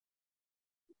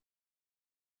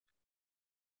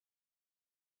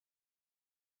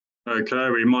Okay,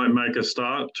 we might make a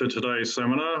start to today's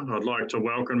seminar. I'd like to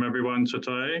welcome everyone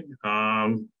today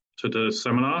to the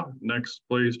seminar. Next,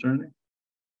 please, Jayeni.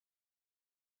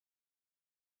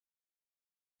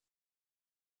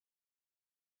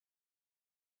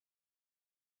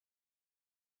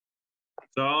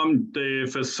 So I'm the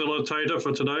facilitator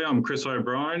for today. I'm Chris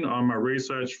O'Brien. I'm a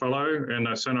research fellow in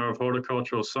the Centre of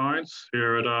Horticultural Science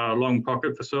here at our Long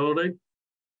Pocket facility.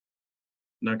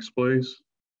 Next, please.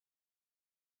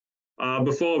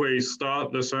 Before we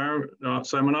start the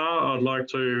seminar, I'd like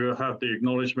to have the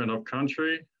acknowledgement of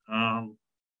country.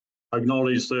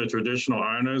 Acknowledge the traditional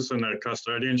owners and their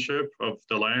custodianship of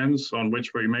the lands on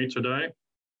which we meet today.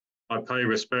 I pay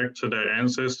respect to their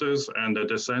ancestors and their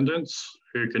descendants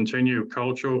who continue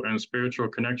cultural and spiritual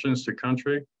connections to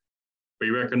country.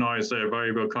 We recognise their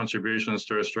valuable contributions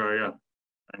to Australia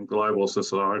and global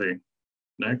society.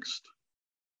 Next.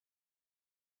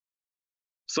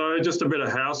 So just a bit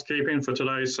of housekeeping for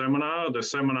today's seminar. The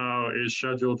seminar is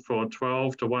scheduled for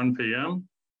 12 to 1 p.m.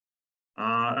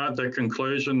 At the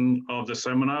conclusion of the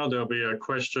seminar, there'll be a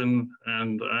question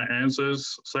and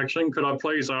answers section. Could I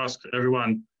please ask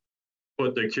everyone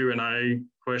put the Q&A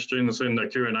questions in the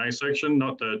Q&A section,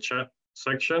 not the chat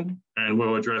section, and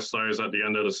we'll address those at the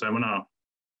end of the seminar.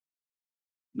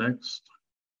 Next.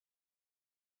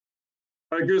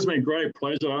 It gives me great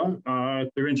pleasure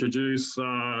to introduce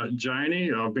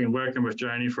Jayeni. I've been working with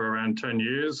Jayeni for around 10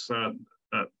 years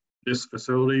at this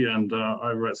facility and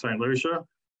over at St. Lucia.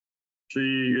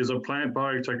 She is a plant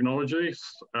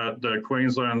biotechnologist at the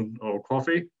Queensland, or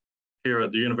QAAFI, here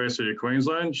at the University of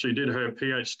Queensland. She did her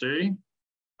PhD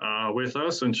with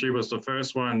us, and she was the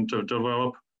first one to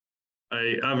develop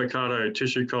a avocado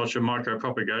tissue culture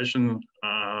micropropagation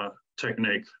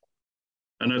technique.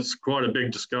 And it's quite a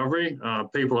big discovery.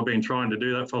 People have been trying to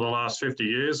do that for the last 50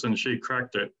 years, and she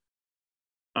cracked it.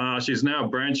 She's now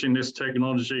branching this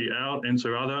technology out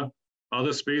into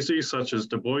other species, such as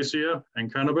Duboisia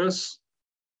and Cannabis.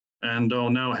 And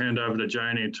I'll now hand over to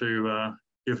Jayeni to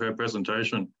give her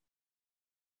presentation.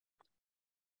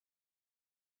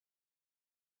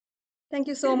 Thank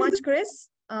you so much, Chris.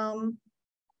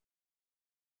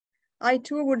 I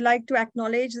too would like to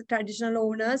acknowledge the traditional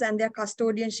owners and their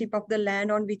custodianship of the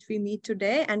land on which we meet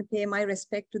today and pay my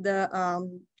respect to the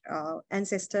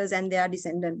ancestors and their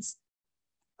descendants.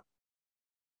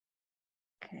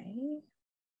 Okay.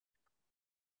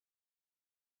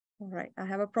 All right, I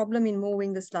have a problem in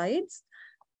moving the slides.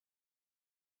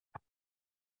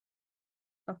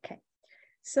 Okay,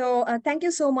 so thank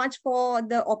you so much for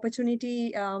the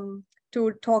opportunity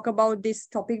to talk about this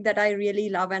topic that I really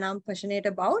love and I'm passionate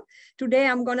about. Today,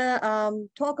 I'm gonna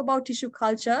talk about tissue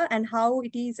culture and how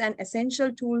it is an essential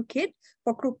toolkit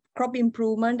for crop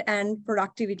improvement and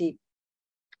productivity.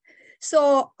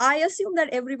 So I assume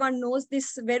that everyone knows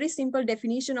this very simple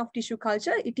definition of tissue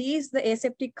culture. It is the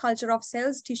aseptic culture of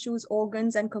cells, tissues,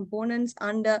 organs, and components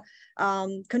under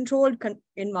controlled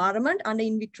environment under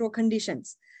in vitro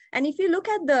conditions. And if you look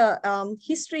at the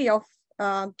history of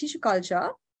tissue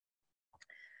culture,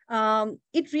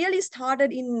 it really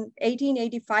started in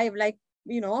 1885, like,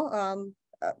 you know,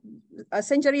 a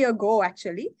century ago,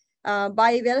 actually,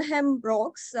 by Wilhelm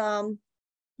Rox,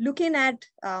 looking at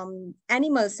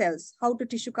animal cells, how to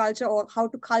tissue culture or how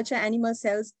to culture animal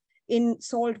cells in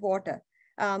salt water.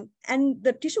 And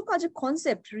the tissue culture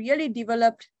concept really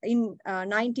developed in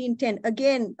 1910,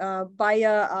 again, by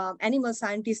animal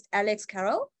scientist Alex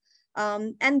Carroll.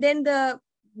 And then the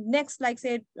next, like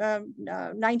say,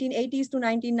 1980s to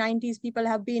 1990s, people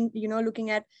have been, you know, looking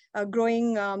at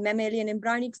growing mammalian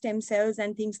embryonic stem cells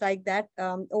and things like that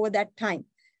over that time.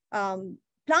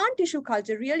 Plant tissue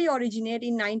culture really originated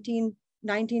in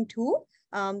 1902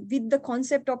 with the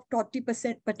concept of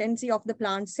totipotency of the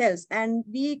plant cells. And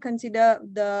we consider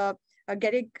the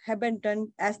Gerrit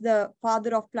Haberton as the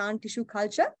father of plant tissue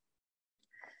culture.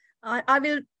 I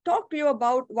will talk to you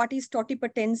about what is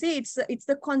totipotency. It's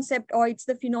the concept, or it's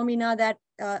the phenomena that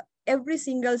every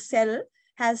single cell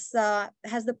has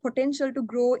the potential to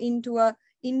grow into an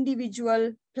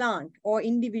individual plant or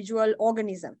individual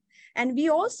organism. And we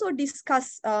also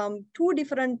discuss two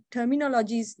different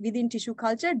terminologies within tissue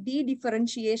culture: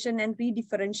 de-differentiation and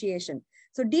redifferentiation.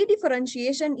 So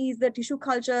de-differentiation is the tissue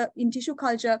culture. In tissue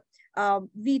culture,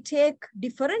 we take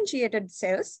differentiated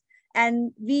cells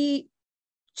and we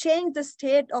change the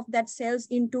state of that cells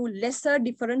into lesser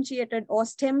differentiated or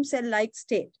stem cell-like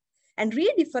state. And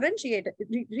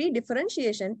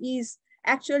redifferentiation is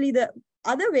actually the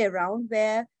other way around,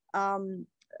 where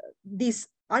these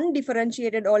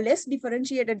undifferentiated or less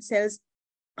differentiated cells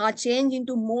are changed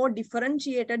into more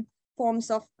differentiated forms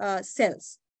of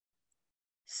cells.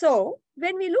 So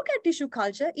when we look at tissue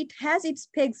culture, it has its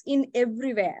pegs in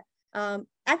everywhere.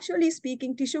 Actually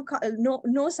speaking,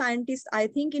 no scientist, I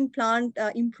think, in plant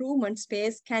improvement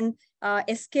space can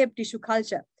escape tissue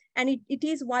culture. And it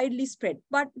is widely spread.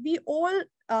 But we all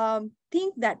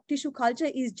think that tissue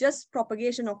culture is just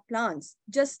propagation of plants,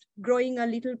 just growing a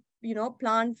little,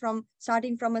 plant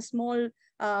starting from a small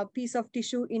piece of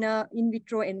tissue in a in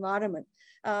vitro environment.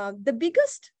 The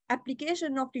biggest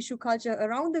application of tissue culture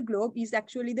around the globe is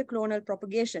actually the clonal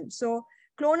propagation. So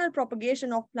clonal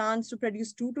propagation of plants to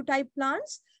produce true-to-type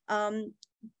plants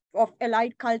of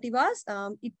allied cultivars.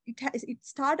 It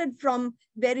started from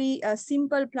very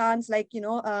simple plants like,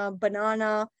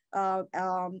 banana,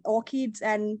 orchids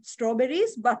and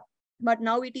strawberries, but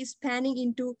now it is spanning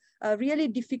into really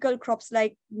difficult crops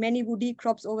like many woody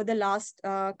crops over the last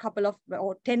couple of,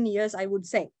 or 10 years, I would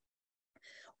say.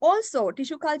 Also,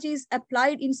 tissue culture is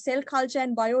applied in cell culture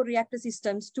and bioreactor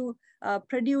systems to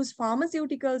produce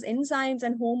pharmaceuticals, enzymes,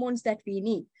 and hormones that we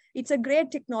need. It's a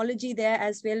great technology there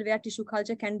as well, where tissue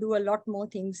culture can do a lot more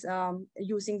things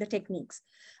using the techniques.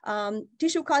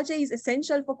 Tissue culture is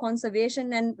essential for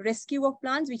conservation and rescue of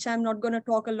plants, which I'm not going to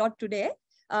talk a lot today.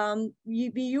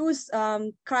 We use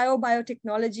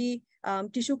cryobiotechnology,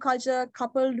 tissue culture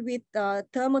coupled with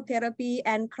thermotherapy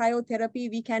and cryotherapy.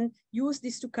 We can use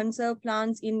this to conserve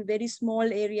plants in very small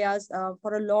areas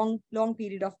for a long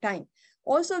period of time.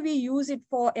 Also, we use it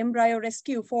for embryo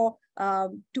rescue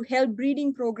to help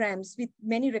breeding programs with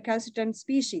many recalcitrant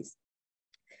species.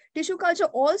 Tissue culture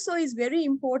also is very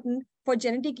important for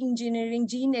genetic engineering,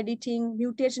 gene editing,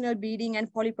 mutational breeding,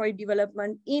 and polyploid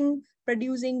development in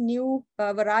producing new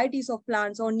varieties of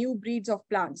plants or new breeds of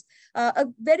plants. A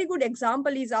very good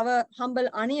example is our humble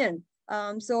onion.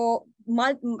 Mutational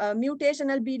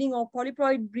breeding or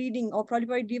polyploid breeding or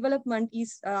polyploid development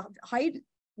is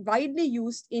widely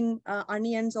used in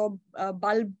onions or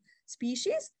bulb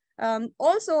species.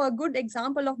 Also, a good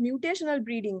example of mutational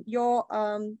breeding, your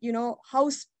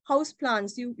house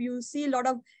plants. You see a lot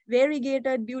of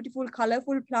variegated, beautiful,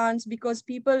 colorful plants because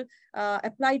people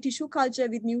apply tissue culture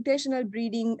with mutational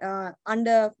breeding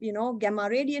under gamma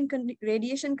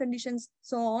radiation conditions,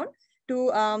 so on,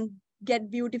 to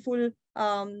get beautiful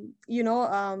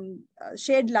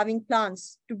shade-loving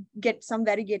plants, to get some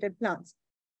variegated plants.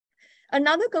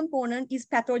 Another component is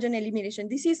pathogen elimination.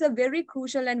 This is a very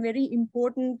crucial and very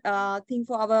important thing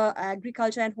for our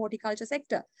agriculture and horticulture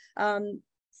sector.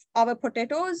 Our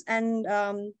potatoes and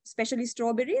especially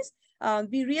strawberries,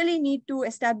 we really need to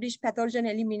establish pathogen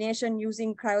elimination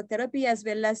using cryotherapy as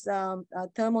well as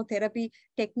thermotherapy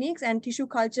techniques, and tissue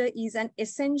culture is an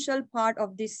essential part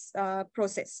of this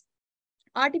process.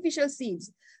 Artificial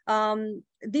seeds.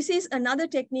 This is another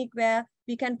technique where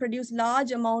we can produce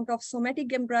large amount of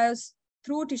somatic embryos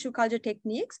through tissue culture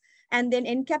techniques and then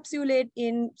encapsulate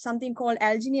in something called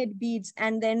alginate beads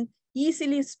and then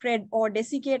easily spread or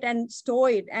desiccate and store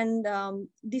it. And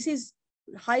this is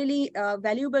highly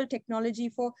valuable technology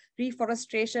for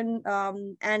reforestation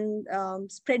and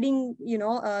spreading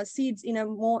seeds in a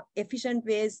more efficient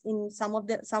ways in some of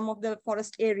the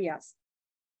forest areas.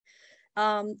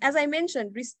 As I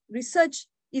mentioned, research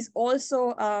is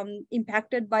also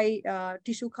impacted by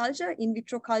tissue culture. In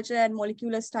vitro culture and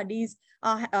molecular studies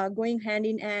are going hand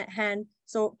in hand.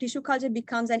 So tissue culture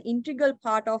becomes an integral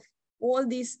part of all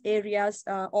these areas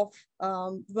of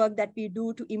work that we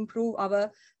do to improve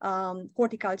our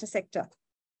horticulture sector.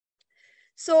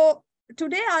 So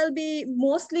today I'll be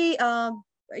mostly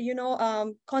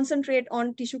concentrate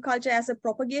on tissue culture as a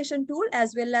propagation tool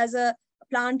as well as a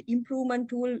plant improvement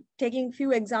tool, taking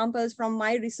few examples from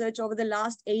my research over the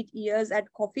last 8 years at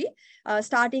QAAFI,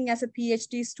 starting as a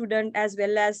PhD student as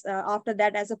well as after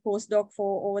that as a postdoc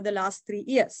for over the last 3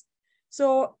 years.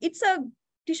 So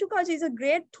tissue culture is a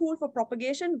great tool for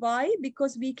propagation. Why?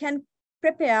 Because we can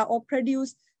prepare or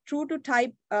produce true to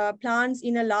type plants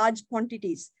in a large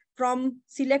quantities from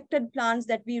selected plants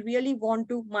that we really want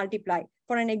to multiply.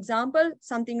 For an example,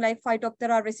 something like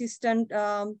Phytophthora resistant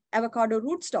avocado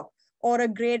rootstock, or a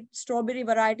great strawberry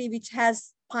variety which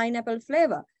has pineapple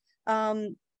flavor.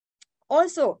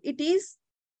 Also, it is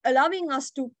allowing us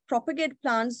to propagate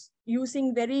plants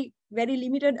using very, very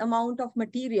limited amount of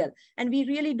material, and we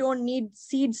really don't need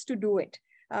seeds to do it.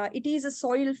 It is a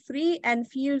soil-free and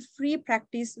field-free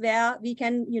practice where we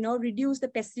can, reduce the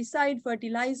pesticide,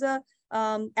 fertilizer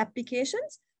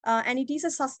applications, and it is a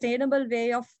sustainable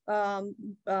way of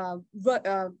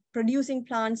producing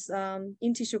plants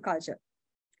in tissue culture.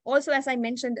 Also, as I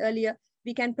mentioned earlier,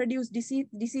 we can produce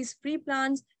disease-free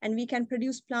plants, and we can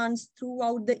produce plants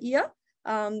throughout the year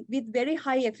with very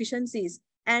high efficiencies.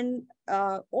 And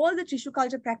all the tissue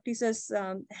culture practices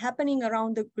happening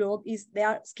around the globe they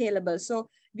are scalable. So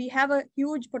we have a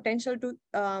huge potential to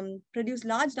produce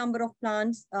large number of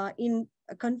plants in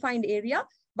a confined area,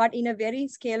 but in a very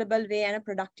scalable way and a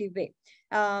productive way.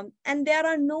 And there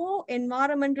are no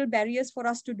environmental barriers for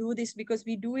us to do this because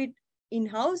we do it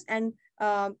in-house and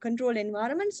control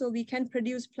environment. So we can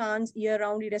produce plants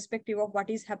year-round irrespective of what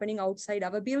is happening outside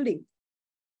our building.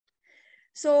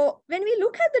 So when we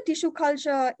look at the tissue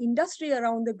culture industry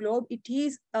around the globe, it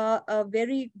is a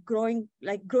very growing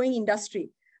industry.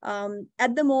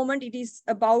 At the moment, it is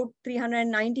about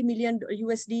 390 million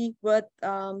USD worth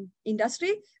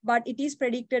industry, but it is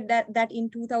predicted that in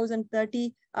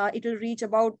 2030, it will reach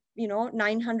about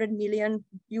 900 million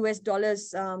US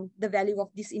dollars, the value of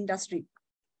this industry.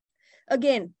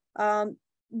 Again,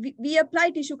 we apply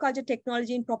tissue culture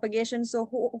technology in propagation.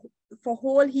 So for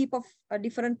whole heap of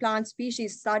different plant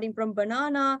species, starting from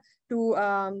banana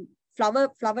to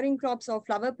flowering crops or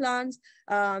flower plants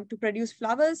to produce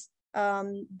flowers.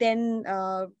 Then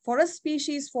forest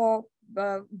species for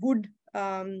wood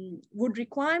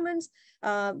requirements.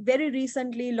 Very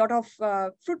recently, a lot of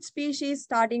fruit species,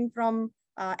 starting from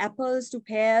apples to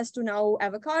pears to now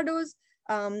avocados.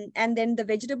 And then the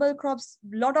vegetable crops,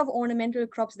 a lot of ornamental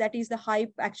crops. That is the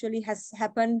hype actually has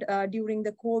happened during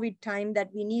the COVID time, that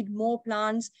we need more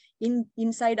plants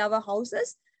inside our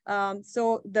houses.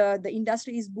 So the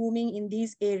industry is booming in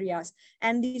these areas.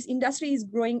 And this industry is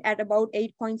growing at about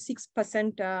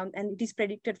 8.6%. And it is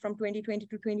predicted from 2020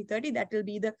 to 2030, that will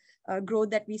be the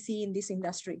growth that we see in this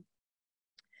industry.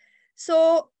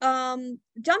 So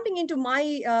jumping into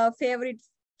my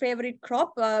favorite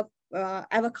crop,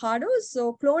 avocados.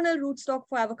 So clonal rootstock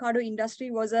for avocado industry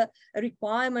was a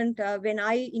requirement when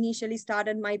I initially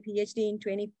started my PhD in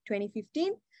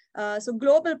 2015. So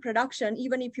global production,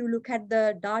 even if you look at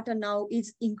the data now,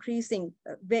 is increasing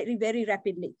very, very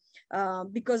rapidly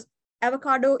because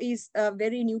avocado is a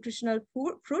very nutritional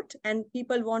fruit and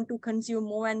people want to consume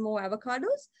more and more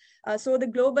avocados. So the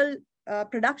global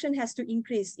production has to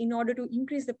increase. In order to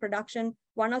increase the production,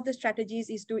 one of the strategies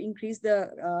is to increase the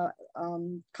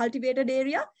cultivated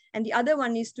area, and the other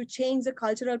one is to change the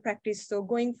cultural practice. So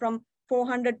going from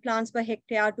 400 plants per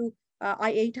hectare to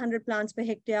 800 plants per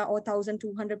hectare or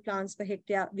 1,200 plants per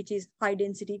hectare, which is high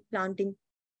density planting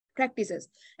practices.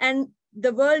 And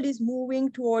the world is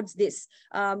moving towards this.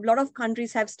 A lot of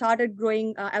countries have started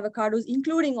growing avocados,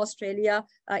 including Australia,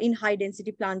 in high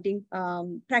density planting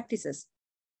practices.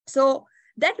 So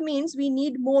that means we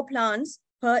need more plants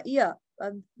per year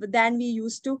than we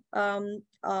used to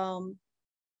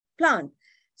plant.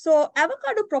 So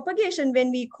avocado propagation,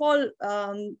 when we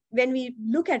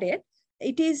look at it,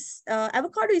 it is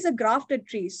avocado is a grafted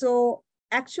tree. So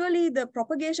actually the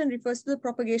propagation refers to the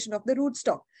propagation of the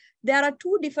rootstock. There are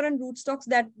two different rootstocks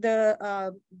that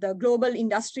the global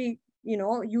industry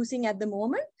using at the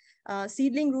moment,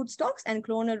 seedling rootstocks and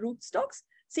clonal rootstocks.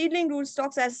 Seedling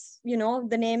rootstocks, as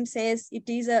the name says, it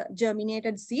is a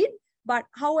germinated seed. But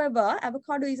however,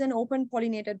 avocado is an open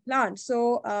pollinated plant.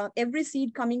 So every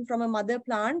seed coming from a mother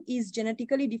plant is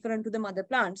genetically different to the mother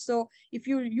plant. So if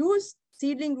you use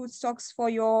seedling rootstocks for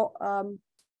your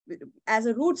as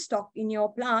a rootstock in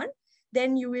your plant,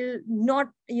 then you will not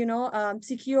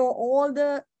secure all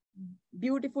the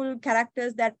beautiful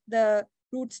characters that the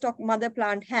rootstock mother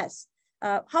plant has.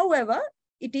 However,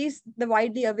 it is the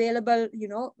widely available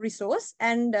resource,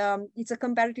 and it's a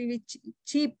comparatively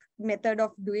cheap method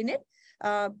of doing it.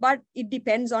 But it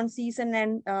depends on season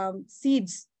and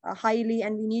seeds highly,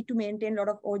 and we need to maintain a lot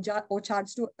of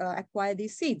orchards to acquire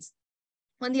these seeds.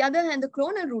 On the other hand, the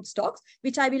clonal rootstocks,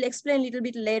 which I will explain a little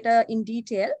bit later in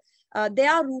detail, they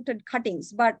are rooted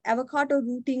cuttings, but avocado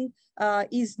rooting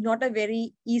is not a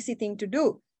very easy thing to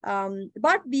do.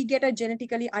 But we get a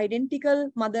genetically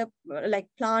identical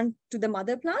plant to the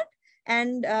mother plant,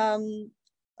 and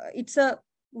it's a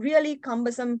really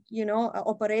cumbersome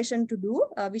operation to do,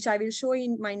 which I will show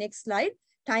in my next slide.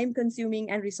 Time consuming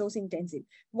and resource intensive.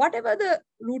 Whatever the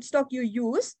rootstock you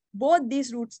use, both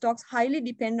these rootstocks highly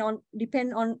depend on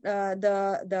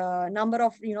the number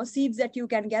of seeds that you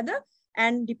can gather,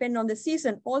 and depend on the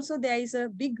season. Also, there is a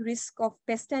big risk of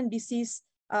pest and disease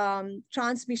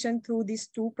transmission through these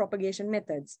two propagation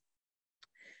methods.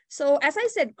 So as I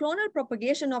said, clonal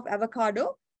propagation of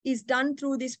avocado is done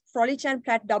through this Froelich and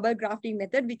Pratt double grafting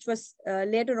method, which was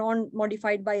later on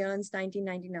modified by Ernst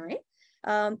 1999.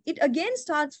 It again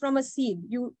starts from a seed.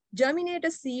 You germinate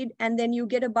a seed, and then you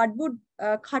get a budwood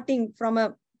cutting from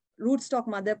a rootstock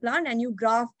mother plant, and you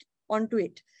graft onto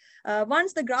it.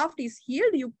 Once the graft is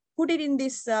healed, you put it in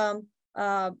this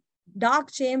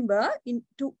dark chamber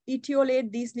to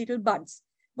etiolate these little buds.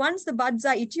 once the buds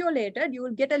are etiolated, you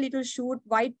will get a little shoot,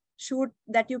 white shoot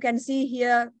that you can see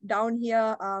here, down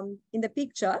here in the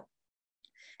picture.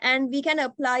 And we can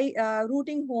apply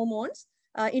rooting hormones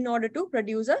in order to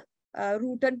produce a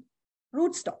rooted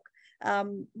rootstock.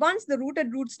 Once the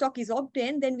rooted rootstock is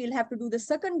obtained, then we'll have to do the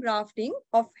second grafting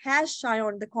of hash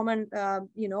scion, the common,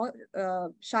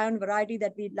 scion variety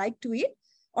that we like to eat,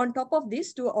 on top of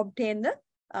this to obtain the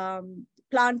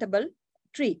plantable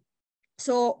tree.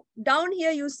 So down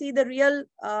here, you see the real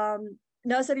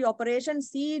nursery operation,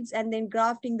 seeds, and then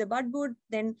grafting the budwood,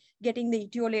 then getting the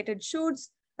etiolated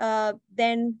shoots,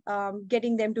 then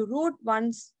getting them to root.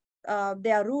 Once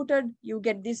they are rooted, you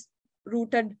get this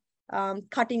rooted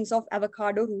cuttings of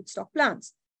avocado rootstock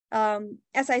plants.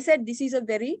 As I said, this is a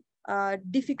very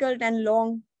difficult and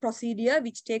long procedure,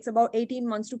 which takes about 18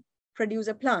 months to produce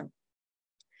a plant.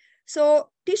 So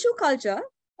tissue culture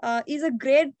is a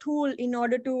great tool in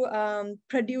order to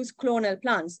produce clonal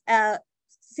plants.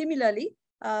 Similarly,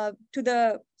 to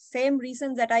the same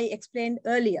reasons that I explained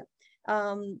earlier.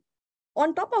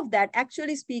 On top of that,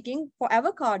 actually speaking, for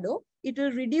avocado, it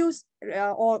will reduce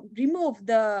or remove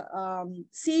the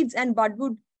seeds and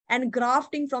budwood and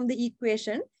grafting from the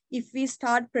equation if we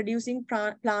start producing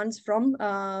plants from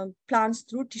plants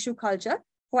through tissue culture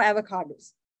for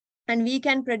avocados. And we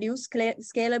can produce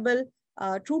scalable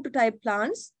true to type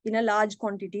plants in a large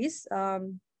quantities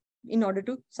in order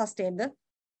to sustain the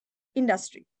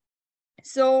industry.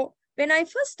 So when I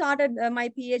first started my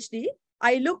PhD,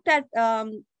 I looked at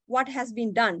what has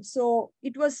been done. So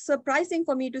it was surprising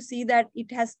for me to see that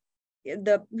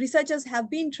the researchers have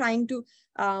been trying to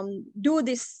do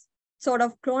this sort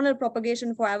of clonal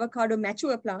propagation for avocado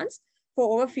mature plants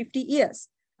for over 50 years.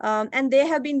 And they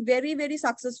have been very, very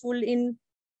successful in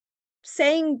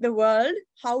saying the world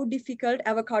how difficult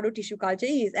avocado tissue culture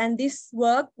is. And this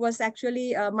work was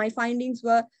actually, my findings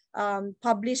were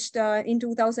published in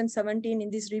 2017 in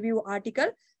this review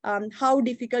article, how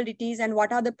difficult it is and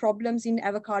what are the problems in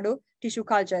avocado tissue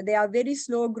culture. They are very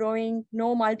slow growing,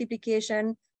 no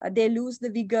multiplication, they lose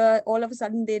the vigor, all of a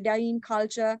sudden they die in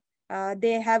culture.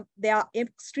 They are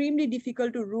extremely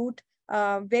difficult to root,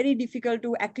 very difficult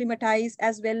to acclimatize,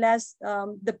 as well as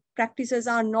the practices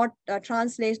are not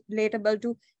translatable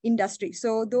to industry.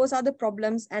 So those are the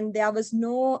problems, and there was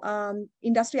no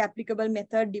industry applicable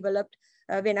method developed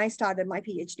when I started my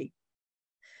PhD.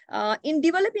 In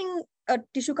developing a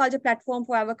tissue culture platform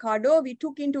for avocado, we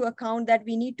took into account that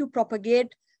we need to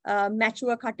propagate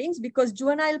mature cuttings, because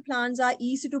juvenile plants are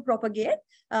easy to propagate,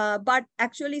 but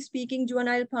actually speaking,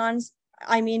 juvenile plants,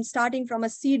 I mean, starting from a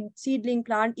seedling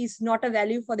plant is not a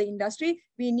value for the industry.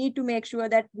 We need to make sure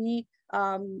that we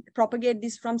propagate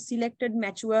this from selected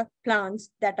mature plants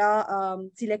that are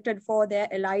selected for their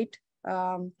elite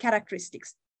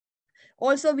characteristics.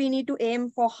 Also, we need to aim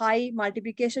for high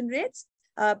multiplication rates,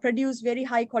 produce very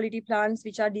high quality plants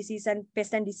which are disease and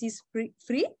pest and disease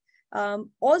free.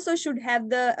 Also should have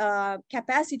the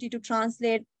capacity to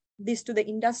translate this to the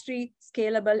industry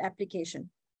scalable application.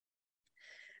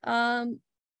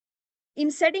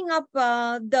 In setting up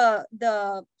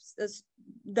the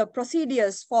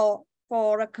procedures for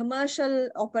a commercially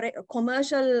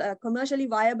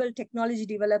viable technology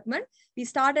development, we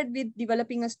started with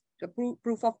developing a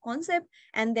proof of concept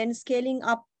and then scaling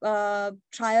up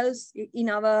trials in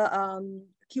our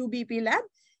QBP lab,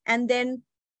 and then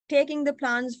taking the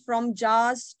plants from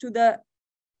jars to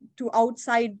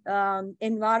outside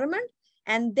environment.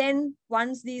 And then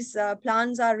once these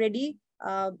plants are ready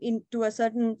into a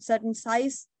certain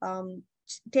size,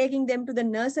 taking them to the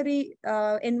nursery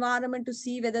environment to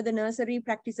see whether the nursery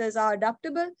practices are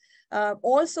adaptable.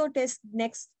 Also test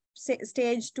next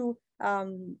stage to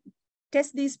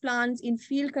test these plants in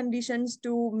field conditions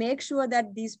to make sure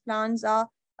that these plants are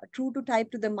true to type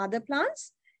to the mother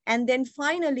plants. And then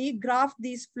finally graft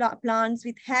these plants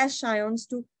with hash scions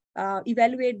to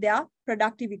evaluate their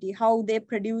productivity, how they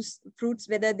produce fruits,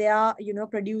 whether they are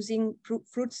producing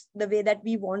fruits the way that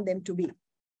we want them to be.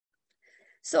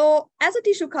 So as a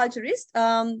tissue culturist,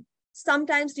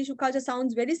 sometimes tissue culture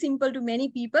sounds very simple to many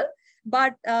people,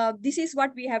 but this is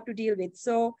what we have to deal with.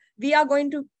 So we are going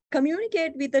to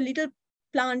communicate with a little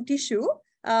plant tissue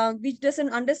which doesn't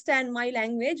understand my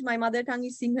language. My mother tongue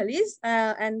is Sinhalese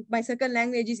and my second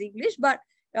language is English, but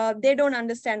they don't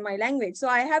understand my language. So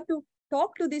I have to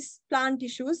talk to these plant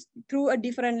tissues through a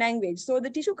different language. So the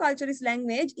tissue culturist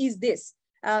language is this.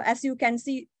 As you can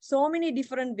see, so many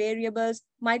different variables,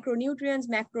 micronutrients,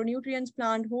 macronutrients,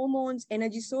 plant hormones,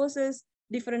 energy sources,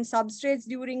 different substrates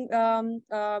during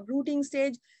rooting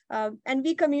stage. And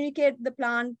we communicate the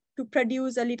plant to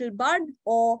produce a little bud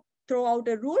or throw out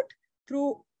a root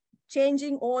through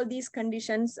changing all these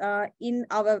conditions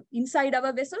inside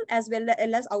our vessel as well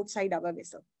as outside our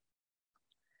vessel.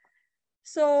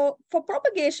 So for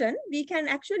propagation, we can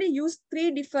actually use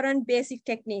 3 different basic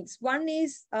techniques. One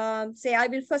is, say, I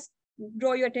will first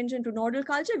draw your attention to nodal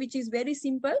culture, which is very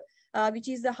simple, which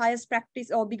is the highest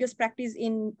practice or biggest practice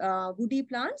in woody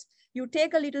plants. You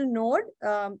take a little node,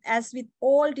 as with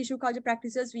all tissue culture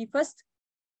practices, we first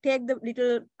take the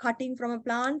little cutting from a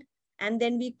plant and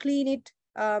then we clean it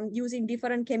using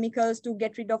different chemicals to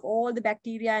get rid of all the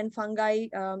bacteria and fungi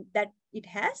that it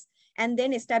has, and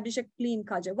then establish a clean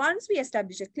culture. Once we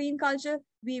establish a clean culture,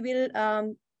 we will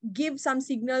give some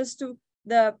signals to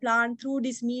the plant through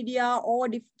this media or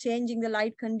changing the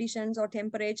light conditions or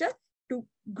temperature to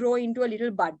grow into a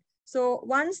little bud. So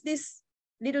once this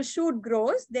little shoot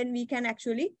grows, then we can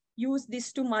actually use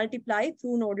this to multiply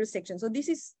through nodal section. So this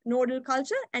is nodal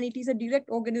culture, and it is a direct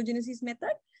organogenesis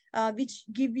method, which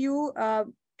give you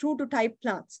true to type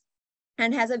plants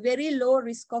and has a very low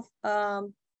risk of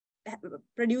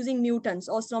producing mutants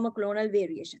or stomach-clonal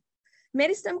variation.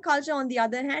 Meristem culture, on the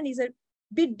other hand, is a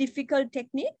bit difficult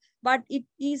technique, but it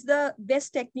is the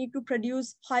best technique to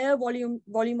produce higher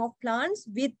volume of plants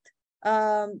with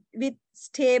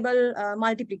stable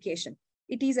multiplication.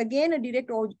 It is again a direct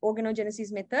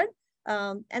organogenesis method.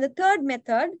 And the third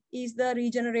method is the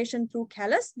regeneration through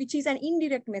callus, which is an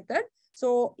indirect method.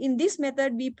 So in this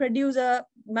method, we produce a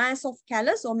mass of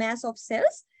callus or mass of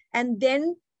cells, and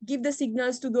then give the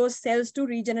signals to those cells to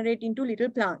regenerate into little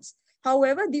plants.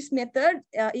 However, this method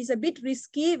is a bit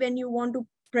risky when you want to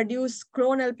produce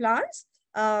clonal plants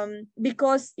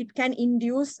because it can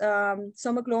induce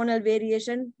somoclonal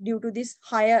variation due to this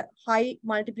high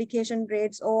multiplication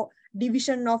rates or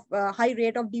division of high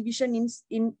rate of division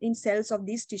in cells of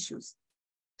these tissues.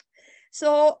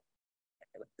 So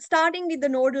starting with the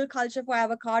nodal culture for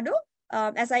avocado,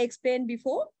 as I explained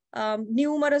before,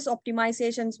 numerous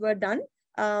optimizations were done.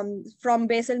 From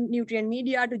basal nutrient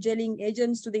media to gelling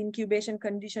agents to the incubation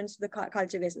conditions to the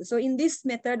culture vessel. So in this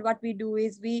method, what we do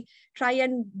is we try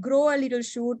and grow a little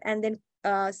shoot and then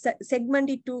segment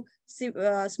it to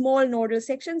small nodal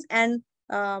sections and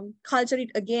culture it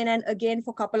again and again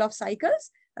for a couple of cycles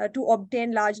to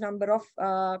obtain large number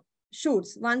of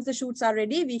shoots. Once the shoots are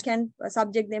ready, we can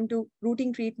subject them to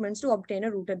rooting treatments to obtain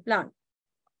a rooted plant.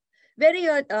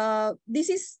 This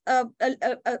is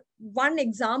one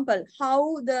example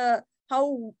how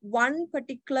one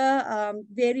particular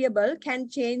variable can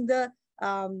change the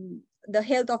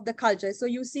health of the culture. So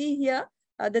you see here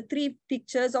the 3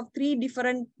 pictures of 3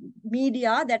 different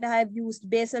media that I have used,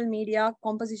 basal media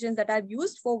compositions that I've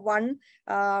used for one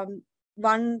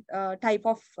type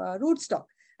of rootstock.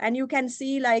 And you can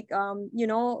see, like,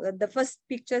 the first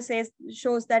picture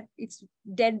shows that it's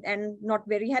dead and not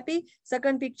very happy.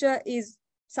 Second picture is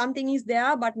something is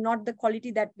there, but not the quality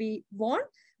that we want.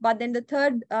 But then the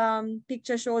third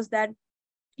picture shows that,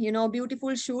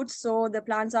 beautiful shoots. So the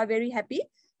plants are very happy.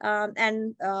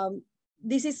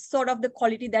 This is sort of the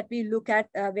quality that we look at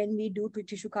when we do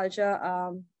tissue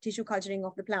culturing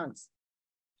of the plants.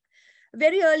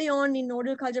 Very early on in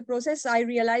nodal culture process, I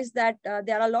realized that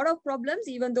there are a lot of problems.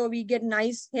 Even though we get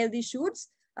nice, healthy shoots,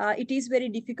 it is very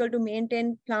difficult to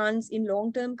maintain plants in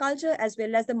long-term culture, as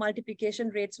well as the multiplication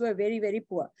rates were very, very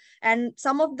poor. And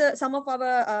some of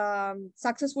our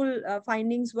successful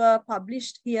findings were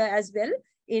published here as well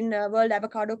in World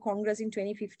Avocado Congress in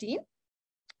 2015.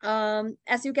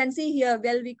 As you can see here,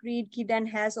 Welwick Reed, Kidd and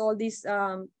has all these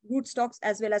rootstocks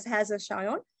as well as has a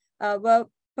Cheyenne were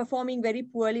performing very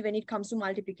poorly when it comes to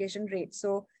multiplication rates.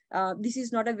 So this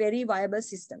is not a very viable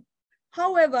system.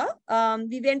 However,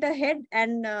 we went ahead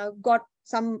and got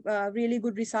some really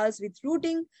good results with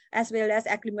rooting as well as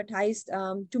acclimatized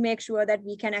to make sure that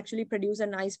we can actually produce a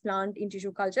nice plant in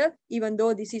tissue culture, even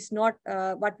though this is not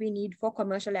what we need for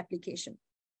commercial application.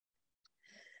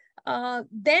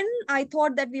 Then I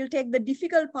thought that we'll take the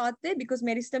difficult pathway, because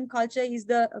meristem culture is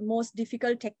the most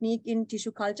difficult technique in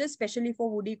tissue culture, especially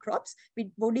for woody crops.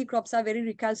 Woody crops are very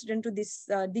recalcitrant to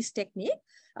this technique.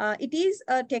 It is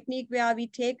a technique where we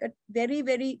take a very,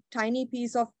 very tiny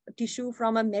piece of tissue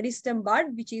from a meristem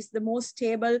bud, which is the most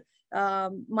stable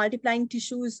multiplying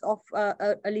tissues of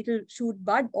a little shoot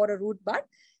bud or a root bud,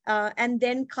 and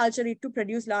then culture it to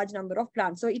produce large number of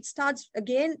plants. So it starts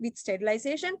again with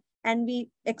sterilization, and we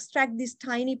extract this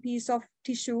tiny piece of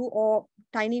tissue or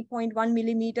tiny 0.1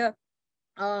 millimeter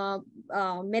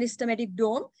meristematic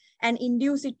dome and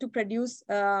induce it to produce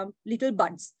little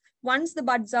buds. Once the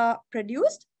buds are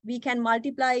produced, we can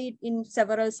multiply it in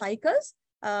several cycles.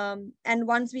 And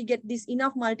once we get this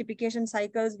enough multiplication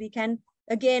cycles, we can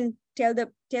again tell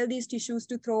these tissues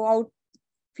to throw out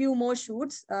few more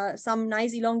shoots, some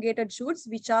nice elongated shoots,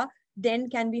 which are then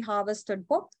can be harvested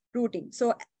for rooting.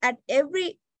 So at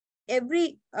every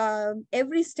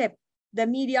step, the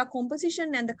media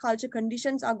composition and the culture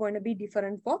conditions are going to be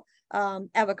different for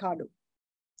avocado.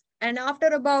 And after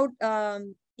about,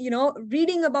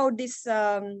 reading about this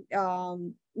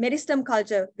meristem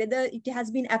culture, whether it has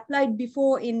been applied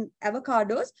before in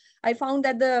avocados, I found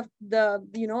that the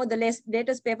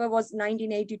latest paper was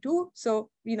 1982. So,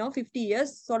 50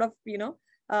 years sort of,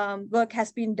 work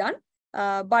has been done,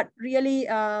 but really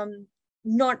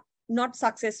not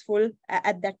successful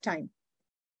at that time.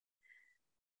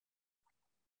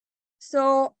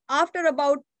 So after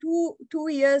about two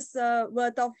years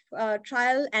worth of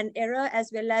trial and error,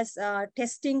 as well as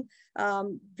testing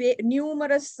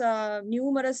numerous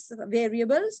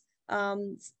variables,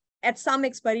 at some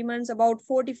experiments, about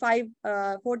 45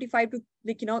 to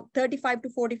 35 to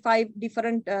 45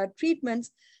 different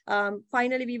treatments,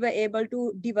 finally we were able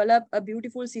to develop a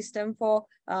beautiful system for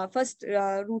first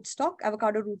rootstock,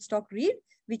 avocado rootstock reed,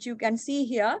 which you can see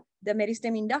here, the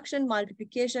meristem induction,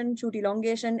 multiplication, shoot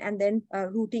elongation, and then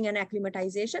rooting and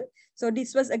acclimatization. So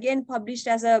this was again published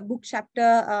as a book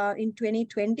chapter in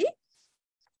 2020.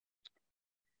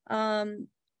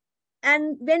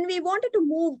 And when we wanted to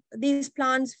move these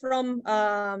plants from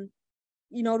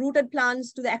rooted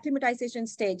plants to the acclimatization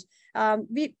stage,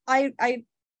 I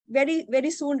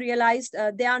very soon realized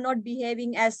they are not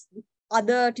behaving as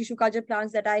other tissue culture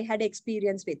plants that I had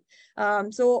experience with.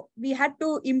 So we had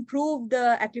to improve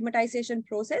the acclimatization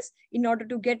process in order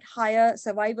to get higher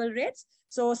survival rates.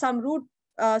 So some root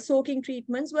soaking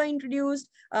treatments were introduced.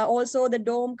 Also, the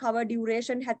dome cover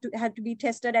duration had to be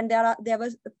tested, and there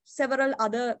were several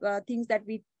other things that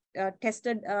we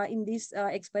tested in these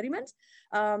experiments.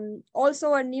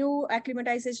 Also, a new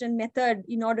acclimatization method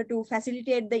in order to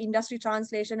facilitate the industry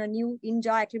translation, a new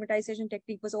in-jar acclimatization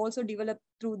technique was also developed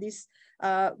through this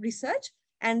research.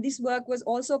 And this work was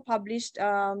also published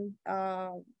in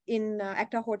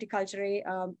Acta Horticulturae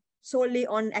solely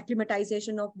on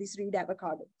acclimatization of this reed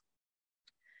avocado.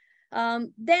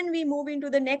 Then we move into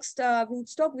the next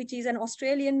rootstock, which is an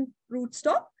Australian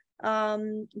rootstock,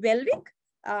 Welwick.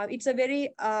 It's a very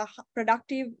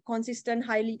productive, consistent,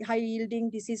 high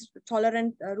yielding, disease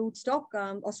tolerant rootstock,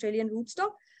 Australian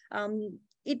rootstock.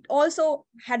 It also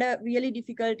had a really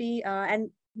difficulty, and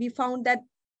we found that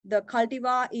the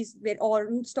cultivar or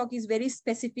rootstock is very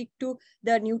specific to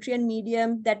the nutrient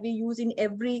medium that we use in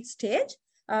every stage.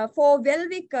 For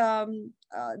Welwick,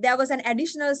 there was an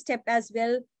additional step as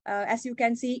well, as you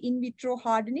can see, in vitro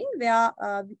hardening, where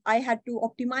I had to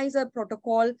optimize a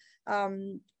protocol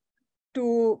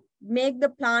to make the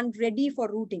plant ready for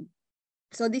rooting.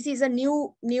 So this is a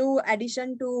new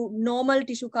addition to normal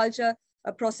tissue culture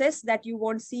process that you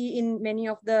won't see in many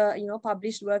of the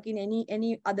published work in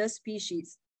any other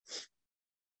species.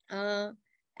 And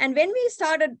when we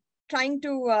started trying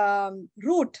to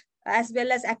root as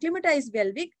well as acclimatize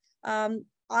Welwick,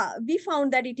 we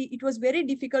found that it was very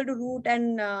difficult to root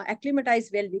and acclimatize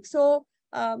Welwick. So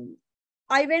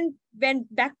I went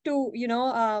back to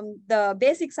the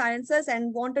basic sciences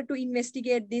and wanted to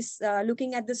investigate this,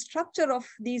 looking at the structure of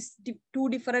these two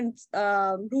different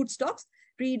rootstocks,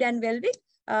 reed and Welwick.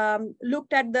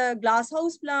 Looked at the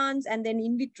glasshouse plants and then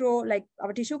in vitro, like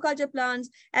our tissue culture plants,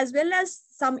 as well as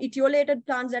some etiolated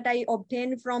plants that I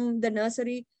obtained from the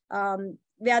nursery,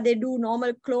 where they do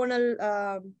normal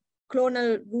clonal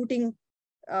rooting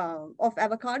of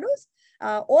avocados.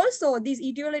 Also, these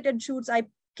etiolated shoots I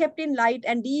kept in light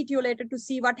and de-etiolated to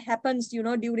see what happens,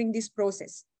 during this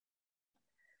process.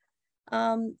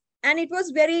 And it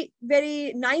was very,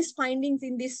 very nice findings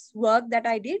in this work that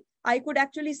I did. I could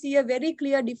actually see a very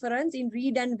clear difference in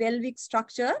reed and Welwick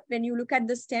structure. When you look at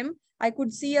the stem, I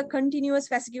could see a continuous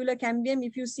fascicular cambium.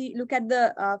 If you look at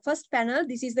the first panel,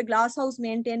 this is the glasshouse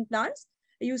maintained plants.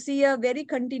 You see a very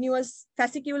continuous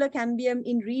fascicular cambium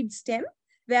in reed stem,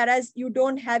 whereas you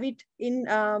don't have it in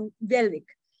Welwick.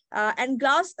 And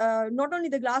not only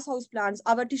the glasshouse plants,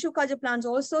 our tissue culture plants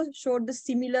also showed the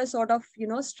similar sort of,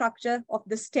 structure of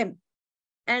the stem.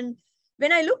 And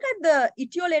when I look at the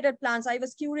etiolated plants, I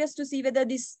was curious to see whether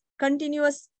this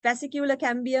continuous fascicular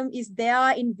cambium is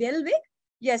there in Welwick.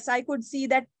 Yes, I could see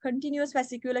that continuous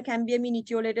fascicular cambium in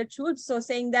etiolated shoots. So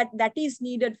saying that is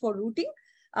needed for rooting.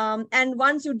 And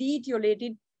once you de-etiolate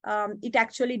it, it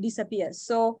actually disappears.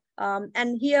 So,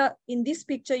 and here in this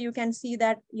picture, you can see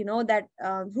that,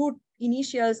 root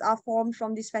initials are formed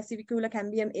from this fascicular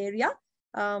cambium area.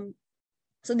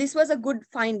 So this was a good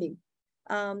finding.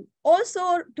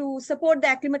 Also, to support the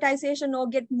acclimatization or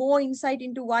get more insight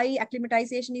into why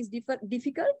acclimatization is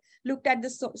difficult, looked at the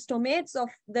stomates of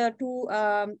the two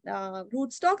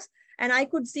rootstocks, and I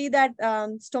could see that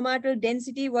stomatal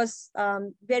density was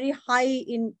very high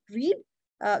in reed,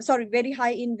 very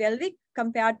high in Welwik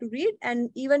compared to reed, and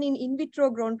even in vitro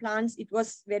grown plants, it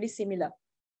was very similar.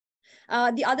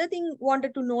 The other thing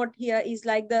wanted to note here is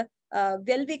like the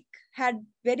Welwik had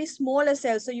very smaller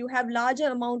cells. So you have larger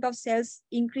amount of cells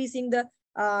increasing the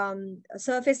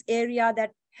surface area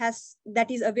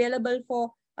that is available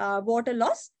for water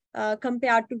loss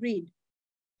compared to reed.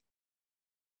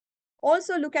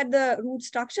 Also look at the root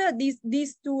structure.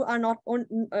 These two are not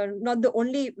the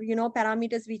only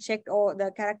parameters we checked or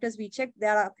the characters we checked.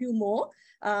 There are a few more,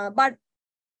 but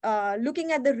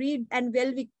looking at the reed and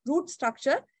Welwik root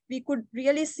structure, we could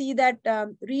really see that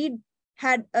reed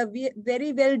had a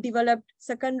very well developed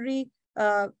secondary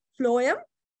phloem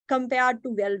compared to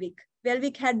Welwik.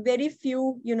 Welwik had very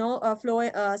few,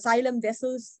 xylem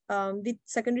vessels with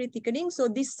secondary thickening. So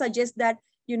this suggests that,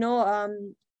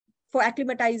 for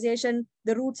acclimatization,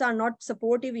 the roots are not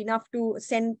supportive enough to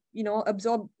send,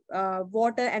 absorb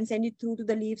water and send it through to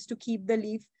the leaves to keep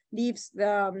the leaves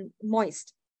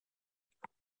moist.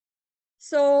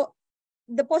 So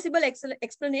the possible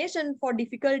explanation for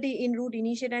difficulty in root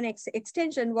initiation and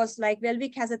extension was like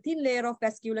Welwik has a thin layer of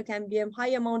vascular cambium,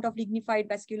 high amount of lignified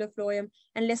vascular phloem,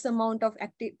 and less amount of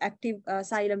active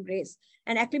xylem rays.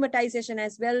 And acclimatization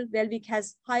as well, Welwik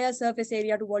has higher surface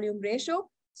area to volume ratio,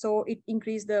 so it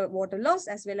increased the water loss,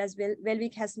 as well as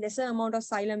Welwik has lesser amount of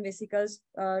xylem vesicles,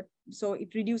 so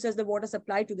it reduces the water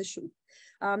supply to the shoot.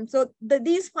 So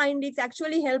these findings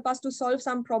actually help us to solve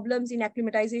some problems in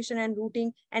acclimatization and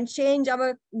rooting and change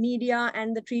our media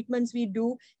and the treatments we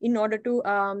do in order to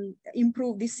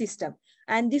improve this system.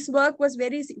 And this work was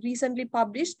very recently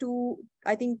published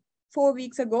I think 4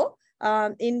 weeks ago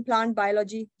in Plant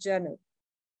Biology Journal.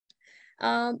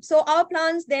 So our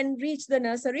plants then reach the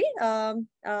nursery,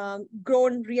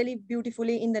 grown really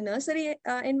beautifully in the nursery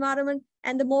environment,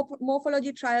 and the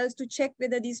morphology trials to check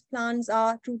whether these plants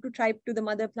are true to type to the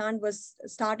mother plant was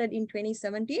started in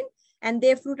 2017, and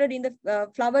they fruited in the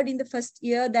flowered in the first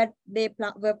year that they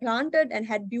were planted and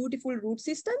had beautiful root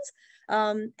systems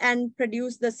and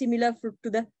produced the similar fruit to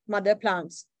the mother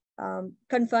plants,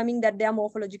 confirming that they are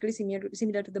morphologically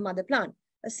similar to the mother plant.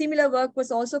 A similar work was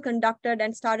also conducted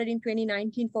and started in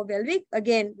 2019 for Welwik.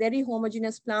 Again, very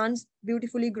homogeneous plants,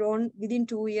 beautifully grown within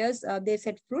 2 years. They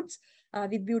set fruits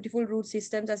with beautiful root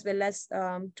systems as well as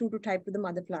true to type to the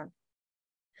mother plant.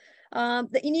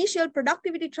 The initial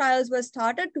productivity trials were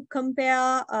started to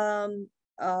compare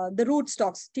the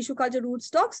rootstocks, tissue culture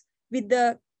rootstocks, with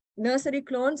the nursery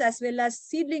clones as well as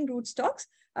seedling rootstocks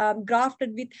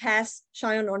grafted with has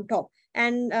shown on top.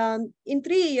 And in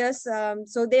 3 years,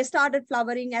 so they started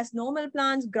flowering as normal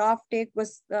plants. Graft take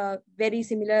was very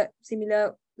similar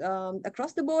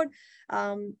across the board.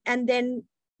 And then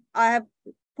I have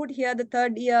put here the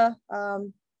 3rd year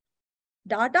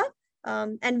data,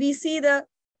 and we see the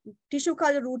tissue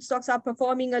culture rootstocks are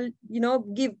performing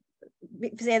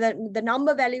say the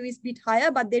number value is a bit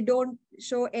higher, but they don't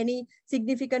show any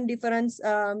significant difference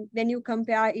when you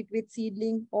compare it with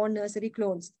seedling or nursery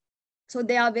clones. So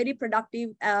they are very productive,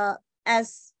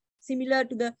 as similar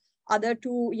to the other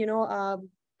two,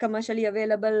 commercially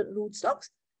available rootstocks,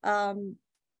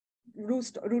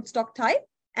 rootstock type,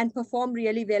 and perform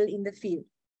really well in the field.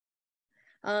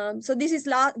 So this is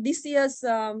this year's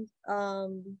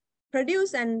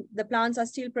produce, and the plants are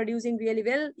still producing really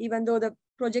well. Even though the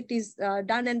project is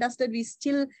done and dusted, we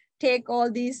still take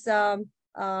all these,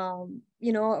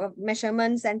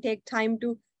 measurements and take time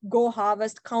to go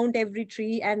harvest, count every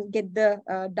tree, and get the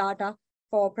data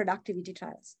for productivity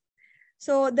trials.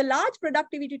 So the large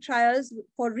productivity trials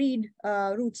for reed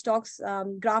rootstocks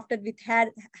grafted with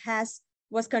has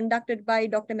was conducted by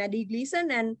Dr. Maddie Gleason,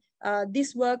 and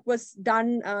this work was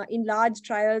done in large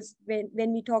trials.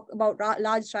 When we talk about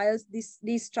large trials,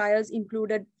 these trials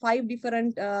included 5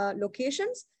 different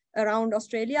locations around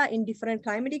Australia in different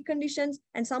climatic conditions,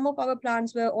 and some of our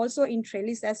plants were also in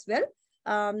trellis as well.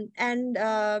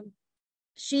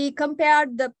 She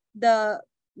compared the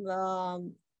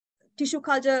tissue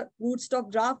culture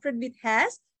rootstock grafted with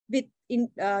has with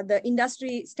the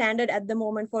industry standard at the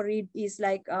moment for reed is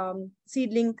like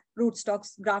seedling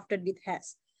rootstocks grafted with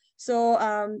has. So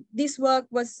this work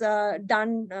was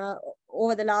done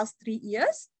over the last 3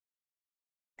 years.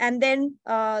 And then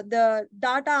the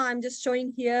data I'm just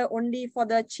showing here only for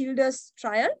the Childers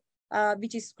trial,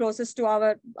 which is closest to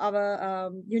our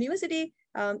university.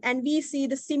 And we see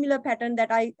the similar pattern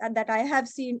that I have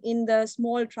seen in the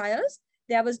small trials.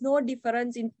 there was no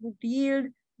difference in fruit yield,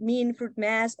 mean fruit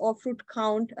mass, or fruit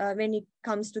count when it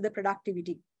comes to the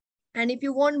productivity. And if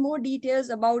you want more details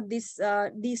about this,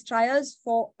 these trials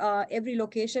for every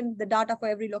location, the data for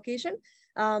every location,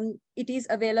 it is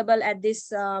available at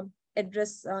this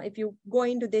address. If you go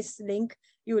into this link,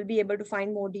 you will be able to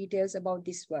find more details about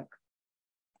this work.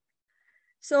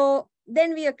 So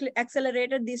then we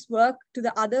accelerated this work to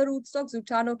the other rootstocks,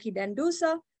 Zutano, Kid, and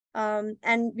Dusa.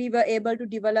 And we were able to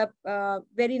develop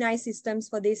very nice systems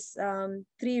for these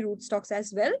 3 rootstocks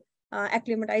as well.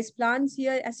 Acclimatized plants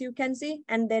here, as you can see,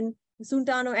 and then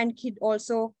Suntano and Kid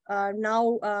also now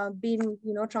been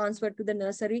transferred to the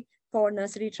nursery for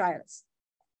nursery trials.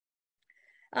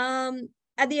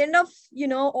 At the end of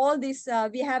all this,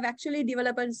 we have actually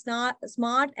developed a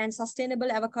smart and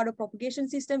sustainable avocado propagation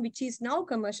system, which is now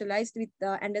commercialized with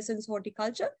Anderson's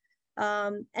Horticulture.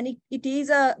 And it is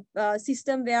a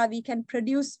system where we can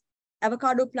produce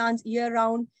avocado plants year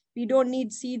round. We don't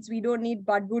need seeds, we don't need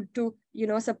budwood to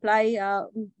supply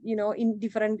in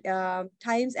different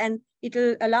times, and it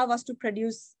will allow us to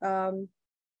produce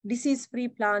disease-free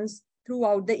plants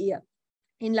throughout the year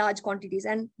in large quantities,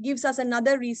 and gives us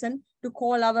another reason to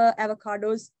call our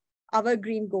avocados our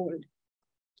green gold.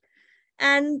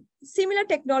 And similar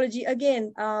technology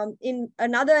again in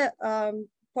another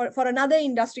for another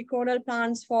industry, coronal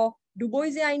plants for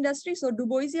Duboisia industry. So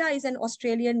Duboisia is an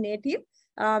Australian native,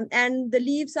 and the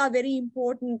leaves are very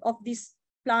important of this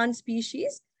plant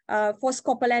species for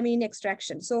scopolamine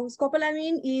extraction. So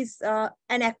scopolamine is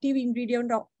an active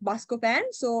ingredient of buscopan.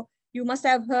 So you must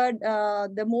have heard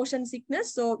the motion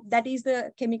sickness. So that is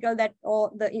the chemical that,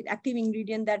 or the active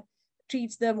ingredient that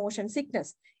treats the motion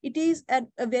sickness. It is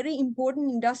a very important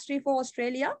industry for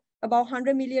Australia, about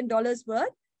 $100 million worth.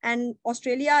 And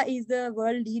Australia is the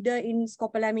world leader in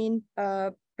scopolamine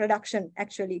production,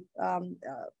 actually.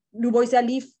 Duboisia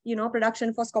leaf,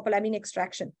 production for scopolamine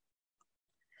extraction.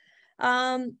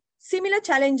 Similar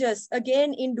challenges,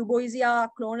 again, in Duboisia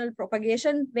clonal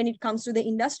propagation when it comes to the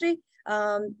industry.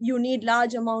 You need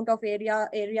large amount of area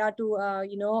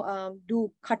to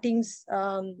do cuttings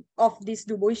of this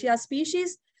Duboisia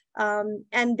species.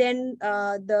 And then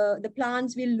the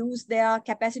plants will lose their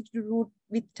capacity to root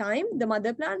with time, the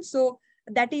mother plant. So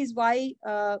that is why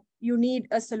you need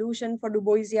a solution for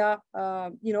Duboisia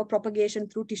propagation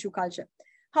through tissue culture.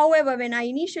 However, when I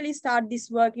initially started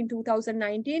this work in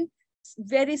 2019,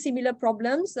 very similar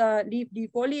problems, leaf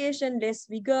defoliation, less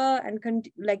vigor, and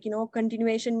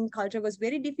continuation culture was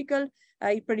very difficult.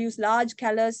 It produced large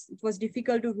callus, it was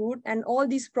difficult to root, and all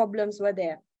these problems were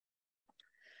there.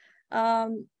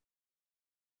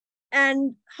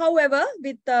 And however,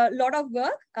 with a lot of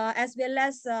work, as well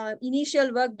as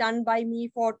initial work done by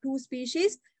me for 2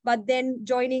 species, but then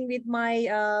joining with my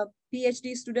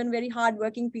PhD student, very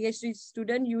hardworking PhD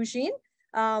student, Eugene,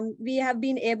 we have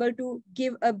been able to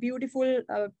give a beautiful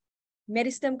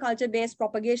meristem culture-based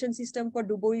propagation system for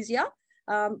Duboisia.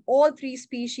 All 3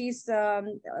 species,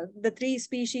 the 3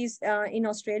 species in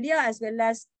Australia, as well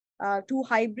as 2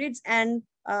 hybrids and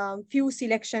few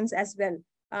selections as well.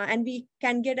 And we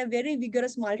can get a very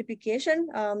vigorous multiplication.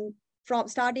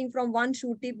 Starting from 1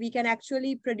 shoot tip, we can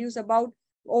actually produce about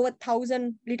over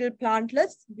 1,000 little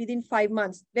plantlets within 5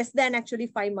 months, less than actually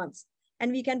 5 months.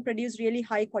 And we can produce really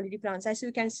high quality plants. As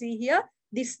you can see here,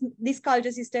 this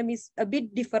culture system is a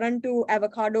bit different to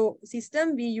avocado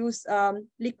system. We use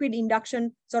liquid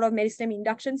induction, sort of meristem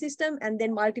induction system, and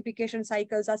then multiplication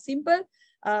cycles are simple.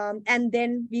 And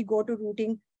then we go to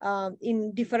rooting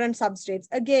in different substrates.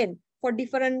 Again, for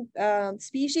different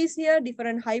species here,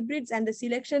 different hybrids and the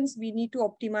selections, we need to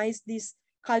optimize this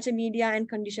culture media and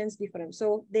conditions different.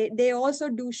 So they also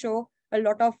do show a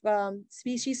lot of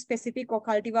species specific or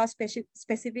cultivar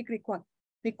specific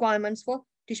requirements for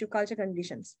tissue culture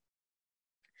conditions.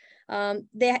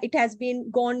 It has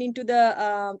been gone into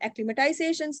the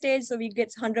acclimatization stage, so we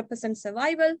get 100%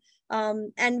 survival.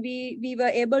 And we were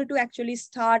able to actually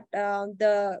start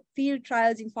the field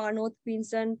trials in far north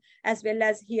Queensland, as well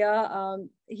as here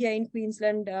in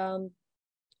Queensland,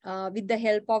 with the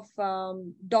help of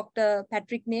Dr.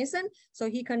 Patrick Mason. So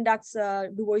he conducts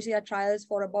Duboisia trials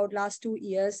for about last 2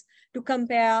 years to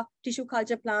compare tissue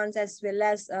culture plants as well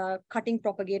as cutting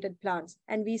propagated plants.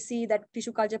 And we see that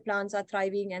tissue culture plants are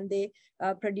thriving and they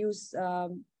produce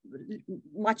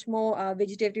much more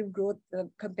vegetative growth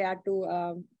compared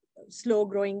to slow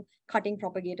growing cutting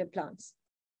propagated plants.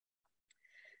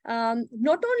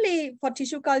 Not only for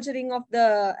tissue culturing of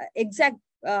the exact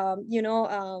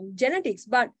genetics,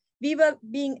 but we were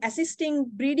being assisting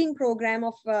breeding program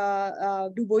of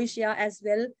Duboisia as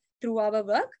well through our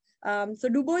work. So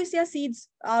Duboisia seeds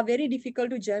are very difficult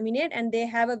to germinate, and they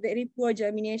have a very poor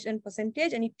germination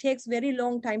percentage, and it takes very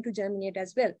long time to germinate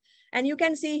as well. And you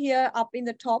can see here up in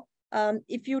the top,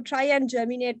 if you try and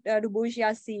germinate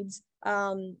Duboisia seeds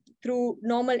through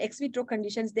normal ex vitro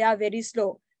conditions, they are very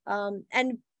slow.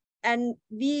 And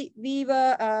we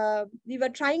were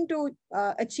trying to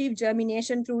achieve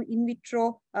germination through in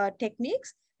vitro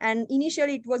techniques. And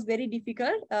initially it was very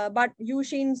difficult, but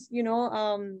Yushin's,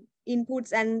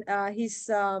 inputs and his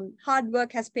hard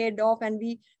work has paid off, and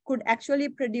we could actually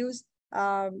produce,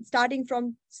 starting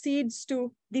from seeds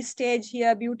to this stage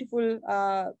here, beautiful,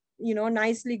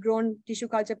 nicely grown tissue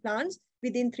culture plants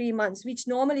within 3 months, which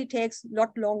normally takes a lot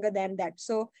longer than that.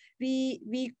 So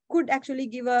we could actually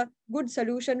give a good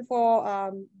solution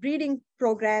for breeding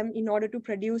program in order to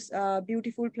produce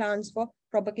beautiful plants for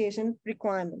propagation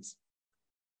requirements.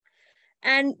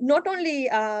 And not only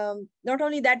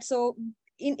that, so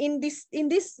in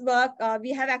this work,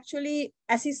 we have actually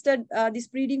assisted this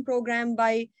breeding program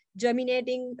by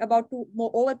germinating about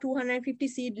over 250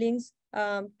 seedlings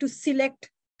to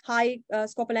select high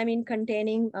scopolamine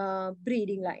containing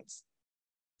breeding lines.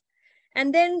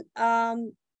 And then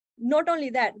not only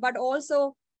that, but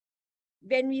also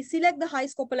when we select the high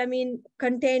scopolamine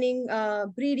containing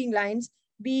breeding lines,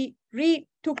 we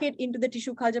retook it into the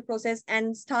tissue culture process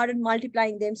and started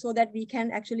multiplying them so that we can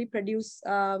actually produce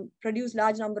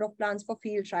large number of plants for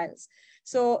field trials.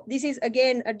 So this is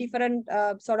again a different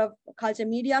sort of culture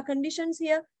media conditions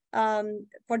here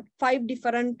for 5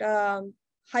 different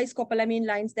high scopolamine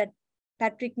lines that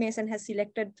Patrick Mason has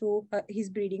selected through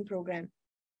his breeding program.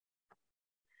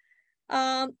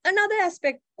 Another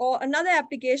aspect or another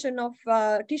application of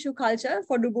tissue culture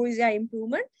for Duboisia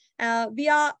improvement, we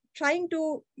are trying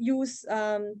to use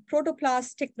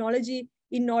protoplast technology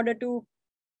in order to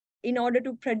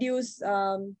produce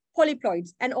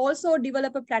polyploids, and also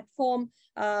develop a platform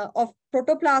of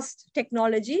protoplast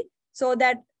technology so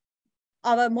that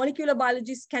our molecular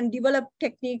biologists can develop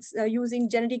techniques using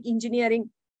genetic engineering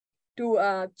to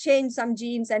change some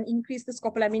genes and increase the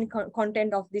scopolamine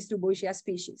content of this Duboisia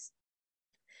species.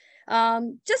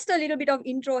 Just a little bit of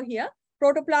intro here.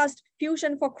 Protoplast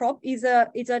fusion for crop is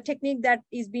a technique that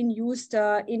is being used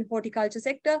in horticulture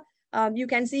sector. You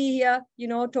can see here,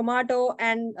 tomato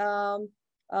and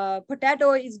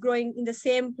potato is growing in the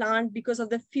same plant because of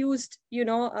the fused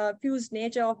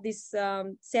nature of these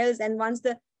cells. And once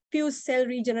the fused cell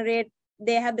regenerate,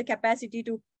 they have the capacity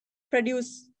to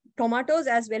produce tomatoes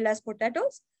as well as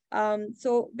potatoes.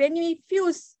 So when we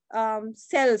fuse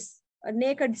cells, a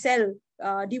naked cell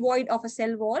devoid of a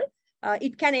cell wall,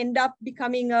 it can end up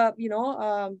becoming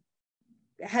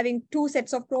having 2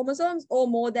 sets of chromosomes or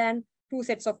more than 2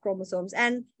 sets of chromosomes.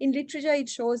 And in literature, it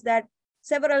shows that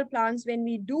several plants, when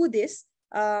we do this,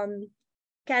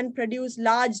 can produce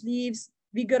large leaves,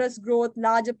 vigorous growth,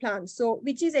 larger plants. So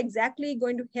which is exactly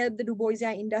going to help the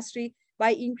Duboisia industry.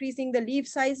 By increasing the leaf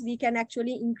size, we can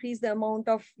actually increase the amount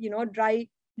of dry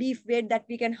leaf weight that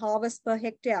we can harvest per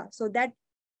hectare. So that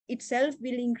itself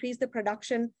will increase the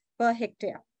production per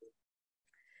hectare.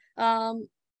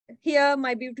 Here,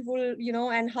 my beautiful,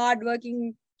 and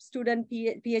hardworking student,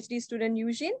 PhD student,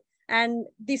 Eugene, and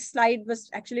this slide was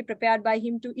actually prepared by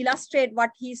him to illustrate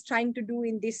what he's trying to do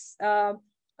in this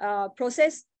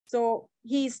process. So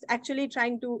he's actually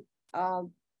trying to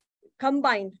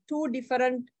combine 2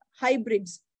 different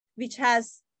hybrids, which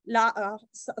has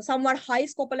somewhat high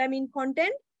scopolamine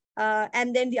content,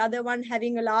 and then the other one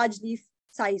having a large leaf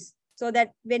size, so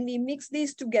that when we mix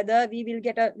these together, we will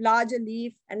get a larger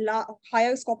leaf and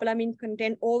higher scopolamine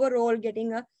content, overall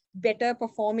getting a better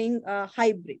performing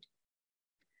hybrid.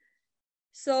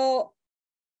 So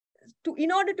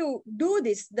in order to do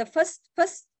this, the first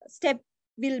step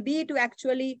will be to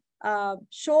actually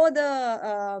show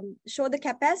the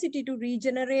capacity to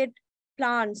regenerate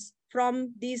plants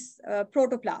from this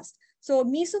protoplast. So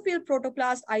mesophyll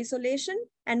protoplast isolation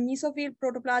and mesophyll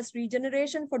protoplast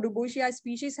regeneration for Duboisia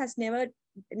species has never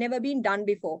been done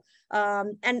before,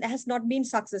 and has not been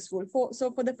successful.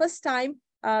 So for the first time,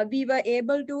 we were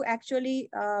able to actually,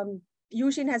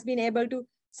 Yushin has been able to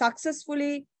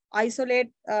successfully isolate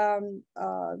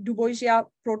Duboisia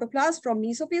protoplast from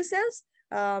mesophyll cells,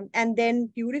 and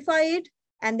then purify it,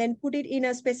 and then put it in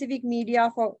a specific media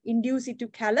for induce it to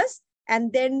callus,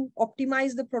 and then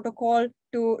optimize the protocol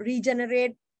to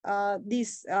regenerate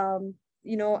these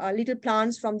little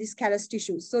plants from these callus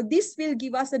tissues. So this will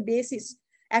give us a basis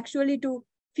actually to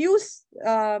fuse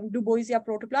Duboisia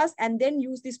protoplast and then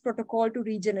use this protocol to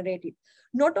regenerate it.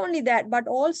 Not only that, but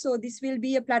also this will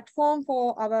be a platform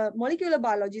for our molecular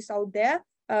biologists out there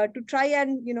to try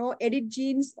and edit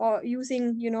genes or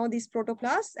using this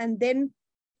protoplast, and then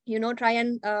try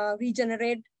and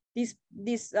regenerate these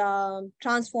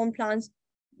transformed plants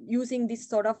using this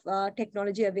sort of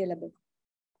technology available.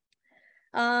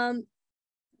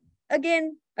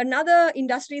 Again, another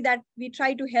industry that we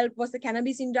tried to help was the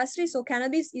cannabis industry. So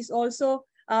cannabis is also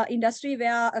an industry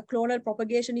where a clonal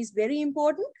propagation is very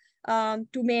important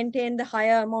to maintain the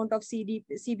higher amount of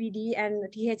CBD and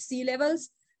THC levels.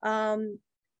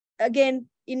 Again,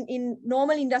 in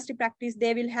normal industry practice,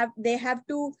 they have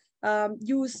to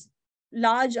use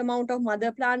large amount of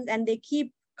mother plants, and they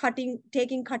keep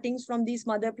taking cuttings from these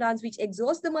mother plants, which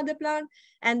exhaust the mother plant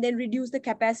and then reduce the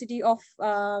capacity of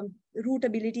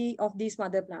rootability of these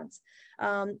mother plants.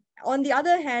 On the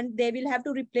other hand, they will have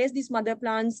to replace these mother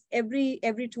plants every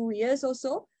 2 years or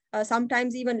so,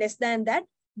 sometimes even less than that,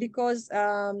 because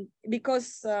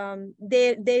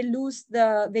they lose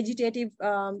the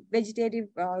vegetative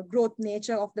growth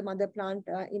nature of the mother plant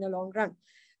in a long run.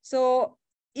 So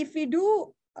if we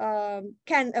do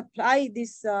can apply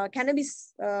this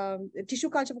cannabis tissue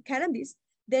culture for cannabis,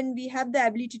 then we have the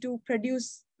ability to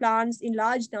produce plants in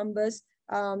large numbers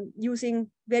using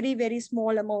very, very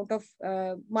small amount of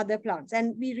mother plants.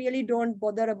 And we really don't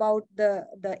bother about the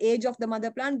age of the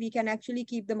mother plant. We can actually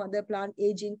keep the mother plant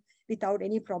aging without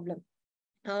any problem.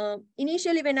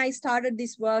 Initially, when I started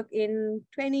this work in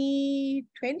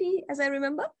 2020, as I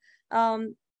remember,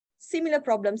 similar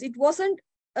problems. It wasn't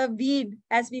a weed,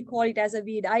 as we call it, as a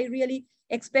weed. I really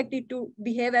expect it to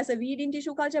behave as a weed in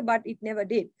tissue culture, but it never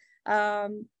did.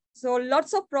 So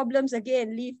lots of problems,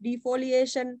 again, leaf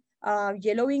defoliation,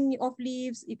 yellowing of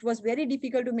leaves. It was very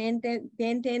difficult to maintain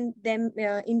them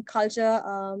in culture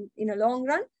in a long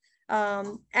run.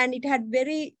 And it had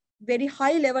very, very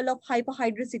high level of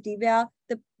hyperhydricity, where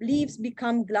the leaves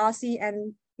become glassy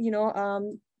and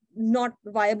not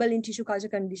viable in tissue culture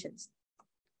conditions.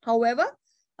 However,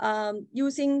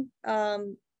 using our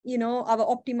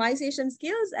optimization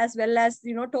skills, as well as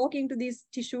talking to these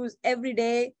tissues every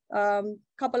day,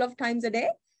 couple of times a day,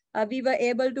 we were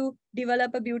able to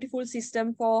develop a beautiful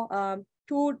system for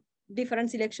 2 different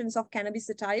selections of cannabis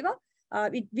sativa,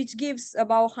 which gives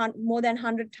about more than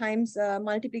 100 times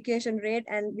multiplication rate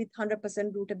and with 100%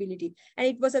 rootability. And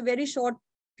it was a very short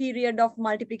period of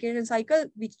multiplication cycle,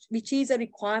 which is a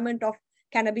requirement of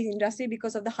cannabis industry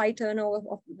because of the high turnover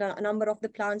of the number of the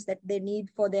plants that they need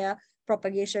for their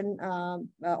propagation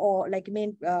or like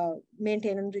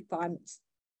maintenance requirements.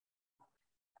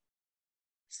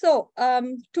 So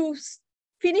to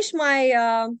finish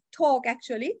my talk,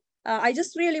 actually, I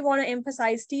just really want to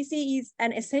emphasize TC is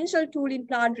an essential tool in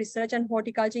plant research and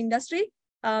horticulture industry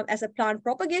as a plant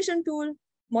propagation tool,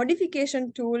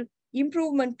 modification tool,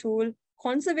 improvement tool,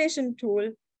 conservation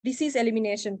tool, disease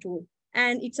elimination tool.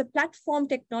 And it's a platform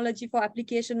technology for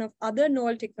application of other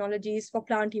novel technologies for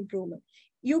plant improvement.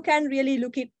 You can really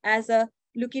look at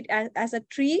it as a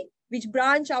tree which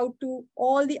branch out to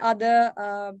all the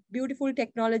other beautiful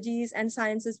technologies and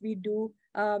sciences we do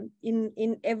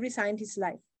in every scientist's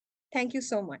life. Thank you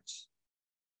so much.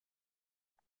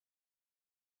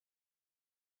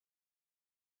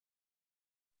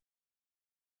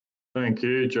 Thank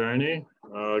you, Jayeni.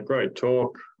 Great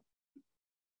talk.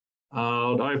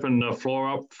 I'll open the floor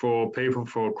up for people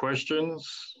for questions.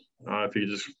 If you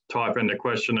just type in the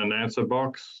question and answer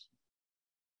box.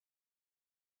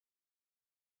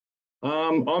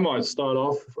 I might start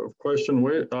off with a question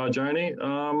with Jayeni.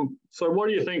 So what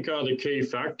do you think are the key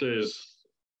factors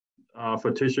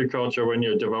for tissue culture when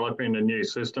you're developing a new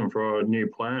system for a new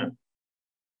plant?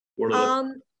 What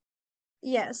are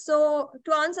Yeah, so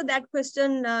to answer that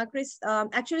question, Chris,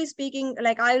 actually speaking,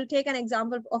 like I'll take an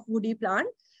example of woody plant.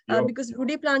 Because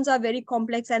woody plants are very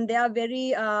complex and they are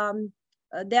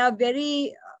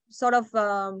very sort of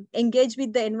engaged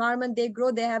with the environment they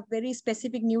grow. They have very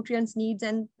specific nutrients needs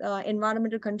and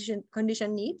environmental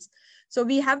condition needs. So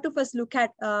we have to first look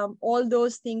at all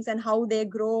those things and how they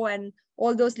grow and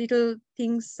all those little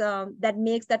things that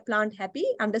makes that plant happy,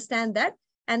 understand that,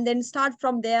 and then start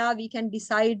from there. We can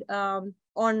decide on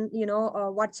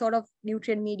what sort of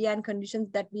nutrient media and conditions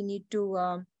that we need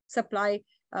to supply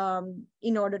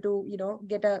in order to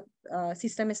get a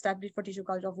system established for tissue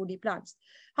culture of woody plants.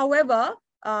 However,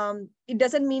 it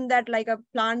doesn't mean that like a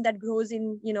plant that grows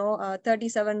in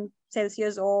 37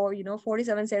 Celsius or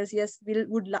 47 Celsius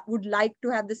would like to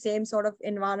have the same sort of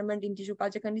environment in tissue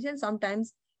culture conditions.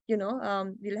 Sometimes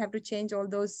we'll have to change all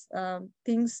those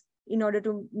things in order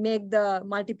to make the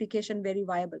multiplication very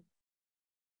viable.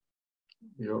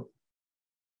 Yeah.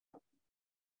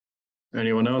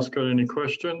 Anyone else got any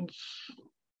questions?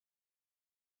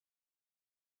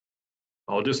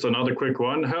 Oh, just another quick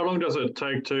one. How long does it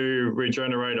take to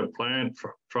regenerate a plant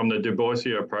from the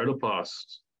Duboisia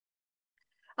protoplasts?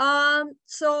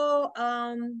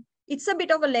 It's a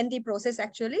bit of a lengthy process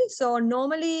actually. So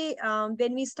normally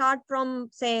when we start from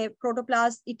say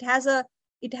protoplast, it has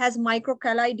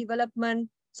microcalli development,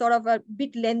 sort of a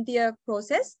bit lengthier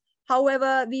process.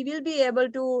 However, we will be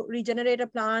able to regenerate a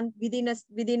plant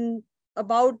within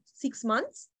about 6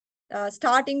 months,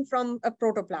 starting from a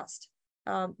protoplast.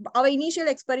 Our initial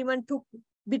experiment took a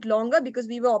bit longer because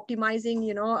we were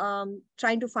optimizing,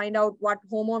 trying to find out what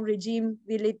hormone regime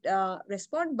will it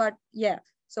respond. But yeah,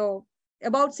 so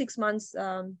about 6 months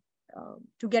to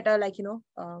get a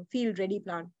field ready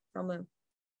plant from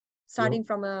starting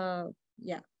from a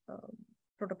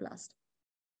protoplast.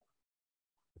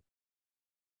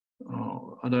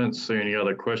 Oh, I don't see any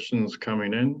other questions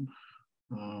coming in.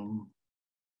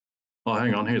 Oh,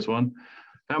 hang on, here's one.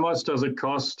 How much does it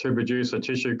cost to produce a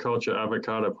tissue culture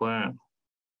avocado plant?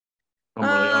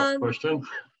 Commonly asked question.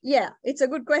 Yeah, it's a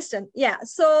good question. Yeah,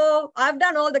 so I've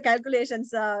done all the calculations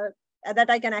that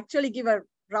I can actually give a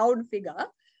round figure,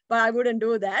 but I wouldn't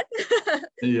do that.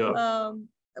 Yeah.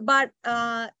 But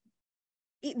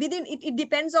it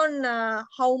depends on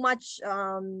how much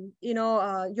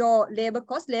your labor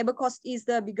cost. Labor cost is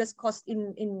the biggest cost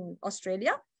in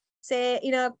Australia. Say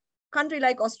in a country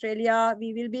like Australia,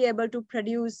 we will be able to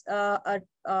produce a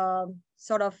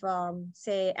sort of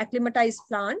say acclimatized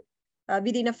plant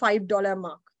within a $5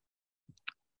 mark.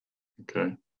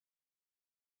 Okay.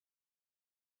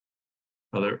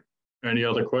 Are there any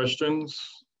other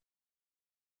questions?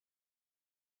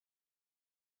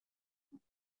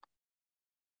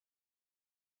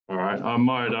 All right, I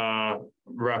might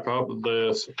wrap up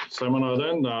the seminar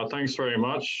then. Thanks very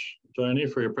much,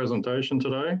 Jayeni, for your presentation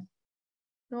today.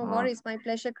 No worries, my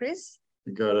pleasure, Chris.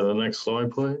 Go to the next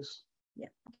slide, please. Yeah.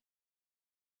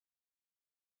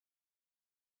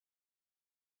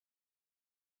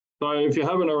 So if you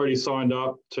haven't already signed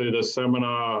up to the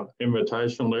seminar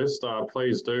invitation list,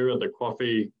 please do at the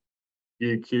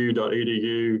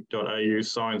quafi.uq.edu.au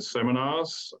science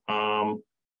seminars.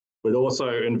 We'd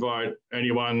also invite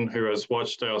anyone who has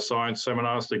watched our science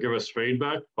seminars to give us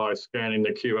feedback by scanning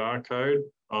the QR code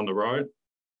on the right.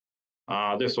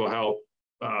 This will help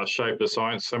shape the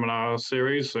science seminar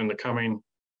series in the coming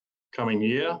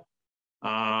year.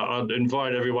 I'd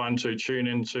invite everyone to tune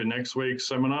into next week's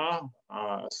seminar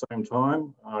at the same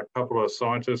time. A couple of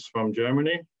scientists from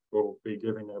Germany will be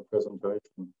giving their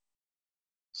presentation.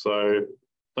 So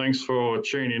thanks for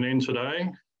tuning in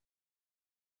today,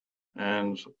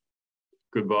 and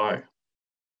goodbye.